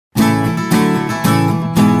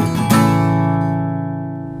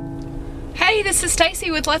this is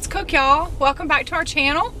Stacy with Let's Cook, y'all. Welcome back to our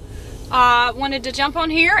channel. Wanted to jump on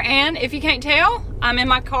here, and if you can't tell, I'm in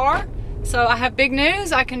my car. So I have big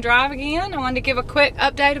news. I can drive again. I wanted to give a quick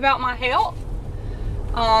update about my health.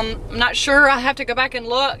 I'm not sure. I have to go back and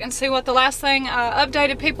look and see what the last thing I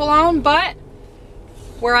updated people on, but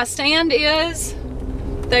where I stand is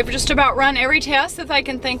they've just about run every test that they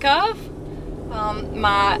can think of.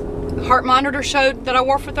 My heart monitor showed that I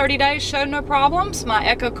wore for 30 days, showed no problems. My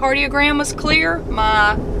echocardiogram was clear.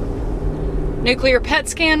 My nuclear PET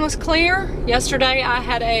scan was clear. Yesterday I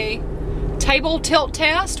had a table tilt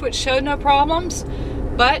test, which showed no problems.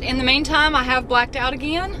 But in the meantime, I have blacked out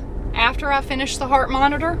again after I finished the heart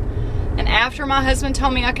monitor. And after my husband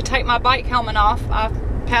told me I could take my bike helmet off, I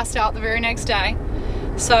passed out the very next day.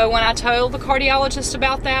 So when I told the cardiologist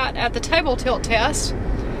about that at the table tilt test,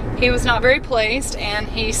 he was not very pleased, and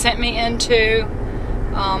he sent me into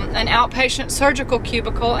an outpatient surgical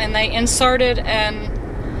cubicle, and they inserted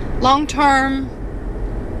an long-term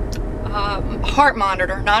heart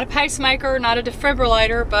monitor, not a pacemaker, not a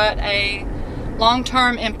defibrillator, but a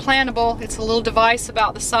long-term implantable. It's a little device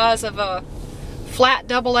about the size of a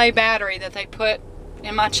flat AA battery that they put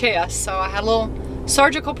in my chest. So I had a little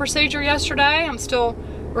surgical procedure yesterday. I'm still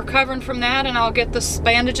recovering from that, and I'll get the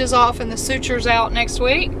bandages off and the sutures out next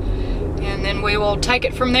week, and then we will take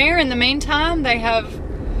it from there. In the meantime, they have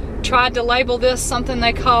tried to label this something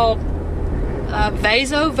they call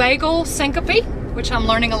vasovagal syncope, which I'm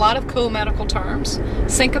learning a lot of cool medical terms.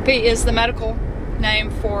 Syncope is the medical name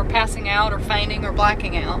for passing out or fainting or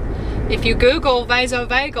blacking out. If you Google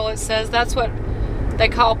vasovagal, it says that's what they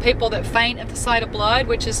call people that faint at the sight of blood,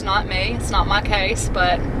 which is not me. It's not my case,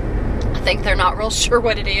 but I think they're not real sure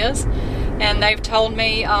what it is. And they've told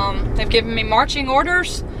me, they've given me marching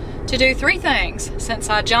orders to do 3 things. Since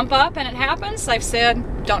I jump up and it happens, they've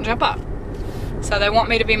said, don't jump up. So they want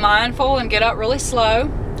me to be mindful and get up really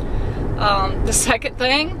slow. The second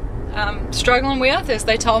thing I'm struggling with is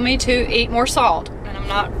they told me to eat more salt. And I'm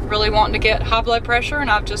not really wanting to get high blood pressure,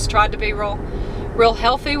 and I've just tried to be real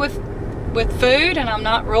healthy with food, and I'm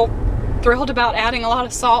not real thrilled about adding a lot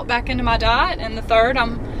of salt back into my diet. And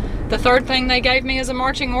the third thing they gave me as a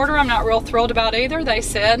marching order, I'm not real thrilled about either. They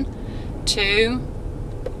said to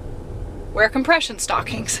wear compression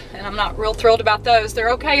stockings, and I'm not real thrilled about those.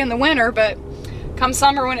 They're okay in the winter, but come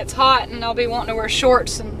summer when it's hot and I'll be wanting to wear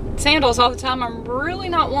shorts and sandals all the time, I'm really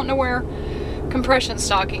not wanting to wear compression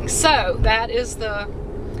stockings. So that is the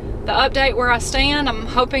update where I stand. I'm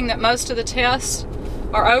hoping that most of the tests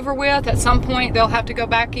are over with. At some point they'll have to go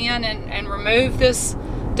back in and remove this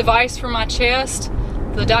device from my chest.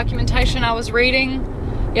 The documentation I was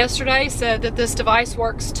reading yesterday said that this device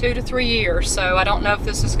works 2 to 3 years, so I don't know if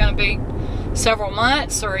this is going to be several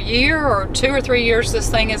months or a year or 2 or 3 years this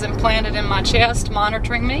thing is implanted in my chest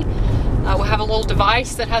monitoring me. We'll have a little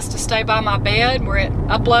device that has to stay by my bed where it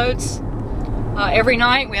uploads every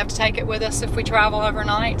night. We have to take it with us if we travel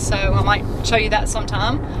overnight, so I might show you that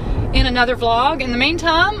sometime in another vlog. In the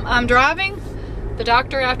meantime, I'm driving. The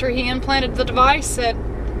doctor, after he implanted the device, said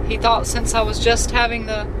he thought since I was just having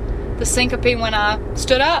the syncope when I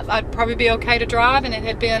stood up, I'd probably be okay to drive, and it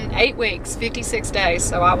had been 8 weeks, 56 days,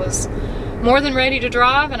 so I was more than ready to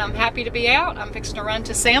drive, and I'm happy to be out. I'm fixing to run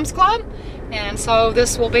to Sam's Club, and so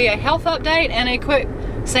this will be a health update and a quick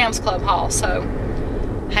Sam's Club haul, so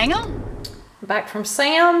hang on. Back from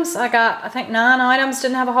Sam's, I got, I think, 9 items.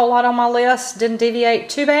 Didn't have a whole lot on my list, didn't deviate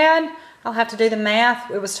too bad. I'll have to do the math.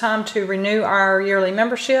 It was time to renew our yearly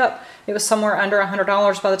membership. It was somewhere under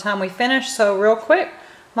 $100 by the time we finished, so real quick,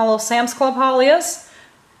 my little Sam's Club haul is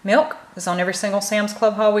milk is on every single Sam's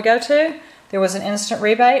Club haul we go to. There was an instant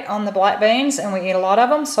rebate on the black beans, and we eat a lot of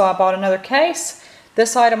them, so I bought another case.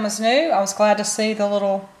 This item was new. I was glad to see the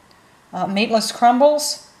little meatless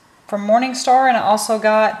crumbles from Morningstar, and I also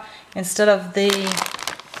got, instead of the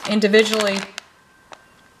individually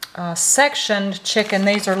sectioned chicken,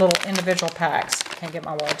 these are little individual packs. Can't get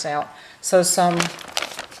my words out. So some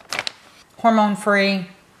hormone-free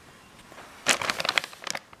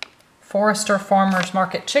Forester Farmers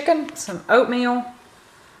Market chicken, some oatmeal,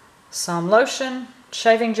 some lotion,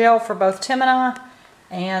 shaving gel for both Tim and I,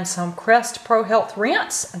 and some Crest Pro Health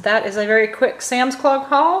rinse. That is a very quick Sam's Club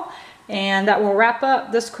haul, and that will wrap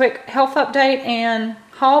up this quick health update and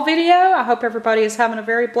haul video. I hope everybody is having a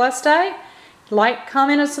very blessed day. Like,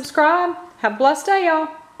 comment, and subscribe. Have a blessed day, y'all.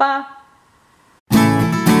 Bye.